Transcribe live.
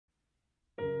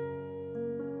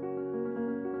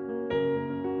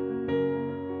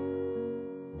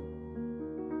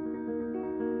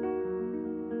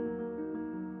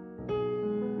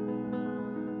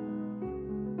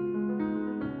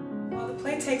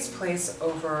takes place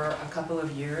over a couple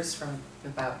of years from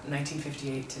about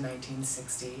 1958 to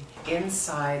 1960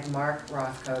 inside Mark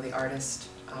Rothko, the artist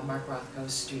Mark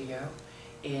Rothko's studio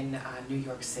in New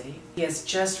York City. He has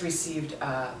just received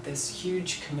this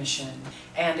huge commission,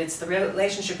 and it's the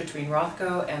relationship between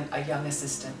Rothko and a young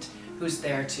assistant who's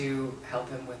there to help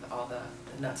him with all the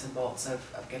nuts and bolts of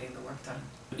getting the work done.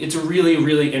 It's a really,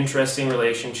 really interesting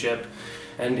relationship,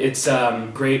 and it's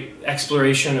great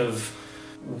exploration of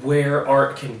where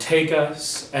art can take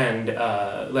us, and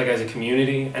like as a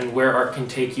community, and where art can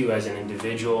take you as an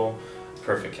individual.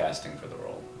 Perfect casting for the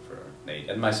role for Nate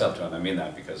and myself too, and I mean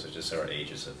that because of just our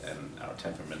ages and our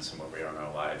temperaments and where we are in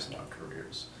our lives and our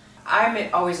careers.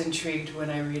 I'm always intrigued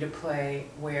when I read a play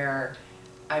where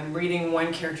I'm reading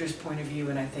one character's point of view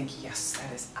and I think, yes,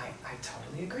 that is, I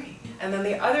totally agree. And then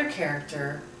the other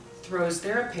character throws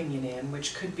their opinion in,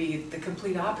 which could be the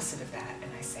complete opposite of that,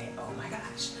 and I say, oh my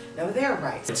gosh, no, they're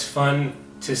right. It's fun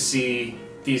to see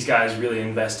these guys really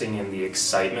investing in the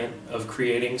excitement of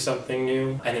creating something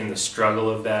new and in the struggle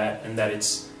of that, and that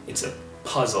it's a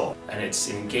puzzle and it's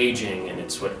engaging and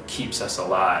it's what keeps us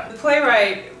alive. The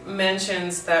playwright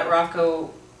mentions that Rothko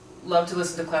loved to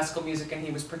listen to classical music and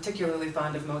he was particularly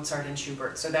fond of Mozart and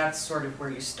Schubert, so that's sort of where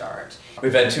you start.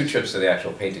 We've had 2 trips to the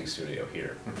actual painting studio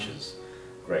here, which is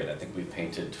great. I think we've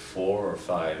painted 4 or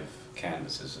 5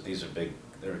 canvases. These are big,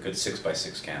 they're good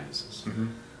 6x6 canvases.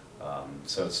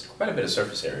 So it's quite a bit of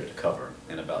surface area to cover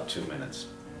in about 2 minutes,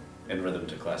 in rhythm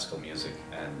to classical music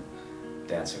and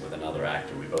dancing with another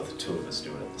actor. We both, the 2 of us,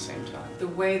 do it at the same time. The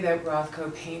way that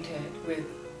Rothko painted with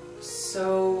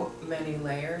so many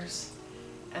layers,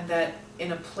 and that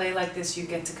in a play like this you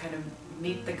get to kind of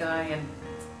meet the guy and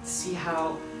see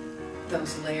how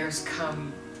those layers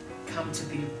come to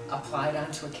be applied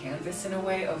onto a canvas in a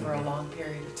way over a long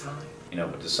period of time. You know,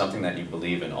 but it's something that you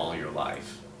believe in all your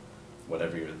life,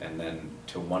 whatever you're, and then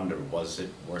to wonder, was it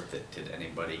worth it? Did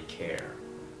anybody care?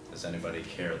 Does anybody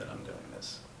care that I'm doing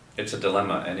this? It's a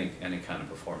dilemma, any kind of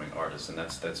performing artist, and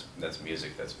that's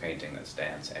music, that's painting, that's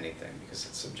dance, anything, because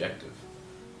it's subjective.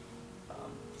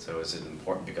 So is it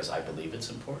important because I believe it's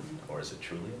important, or is it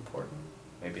truly important?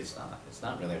 Maybe it's not. It's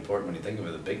not really important when you think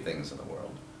of the big things in the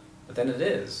world, but then it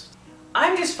is.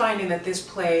 I'm just finding that this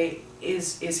play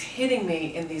is hitting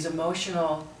me in these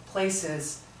emotional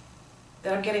places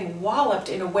that I'm getting walloped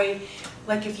in a way,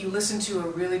 like if you listen to a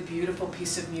really beautiful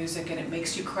piece of music and it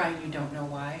makes you cry and you don't know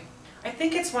why. I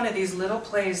think it's one of these little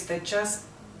plays that just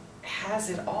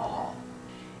has it all.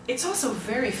 It's also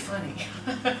very funny.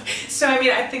 So I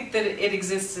mean, I think that it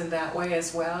exists in that way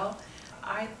as well.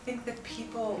 I think that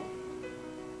people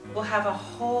will have a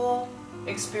whole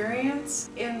experience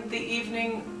in the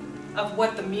evening of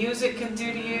what the music can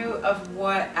do to you, of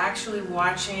what actually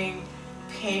watching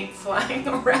paint flying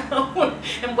around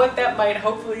and what that might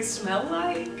hopefully smell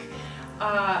like,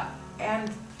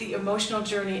 and the emotional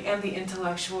journey and the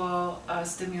intellectual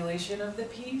stimulation of the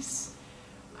piece,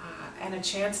 and a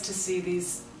chance to see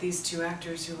these 2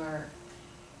 actors who are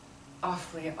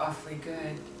awfully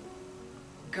good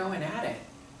going at it.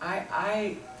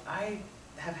 I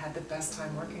have had the best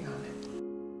time working on it.